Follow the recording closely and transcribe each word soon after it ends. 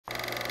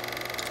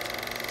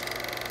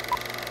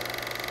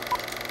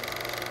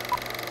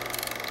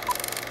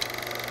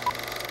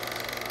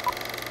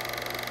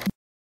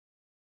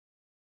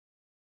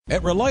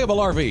At Reliable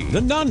RV,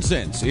 the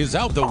nonsense is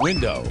out the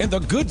window and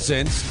the good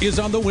sense is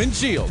on the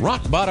windshield.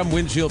 Rock bottom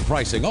windshield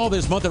pricing all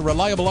this month at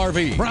Reliable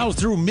RV. Browse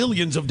through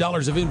millions of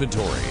dollars of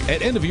inventory.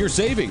 At end of year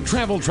saving,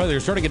 travel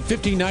trailers starting at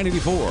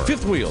 $15,984.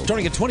 Fifth wheel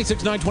starting at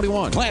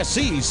 $26,921. Class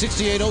C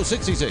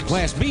 $68,066.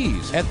 Class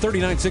B's at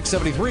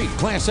 $39,673.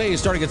 Class A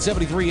starting at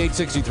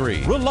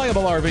 $73,863.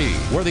 Reliable RV,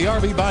 where the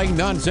RV buying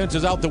nonsense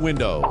is out the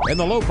window and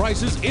the low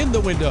prices in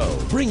the window.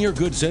 Bring your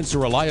good sense to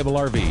Reliable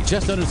RV,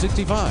 just under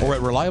 65, or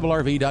at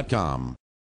reliablerv.com.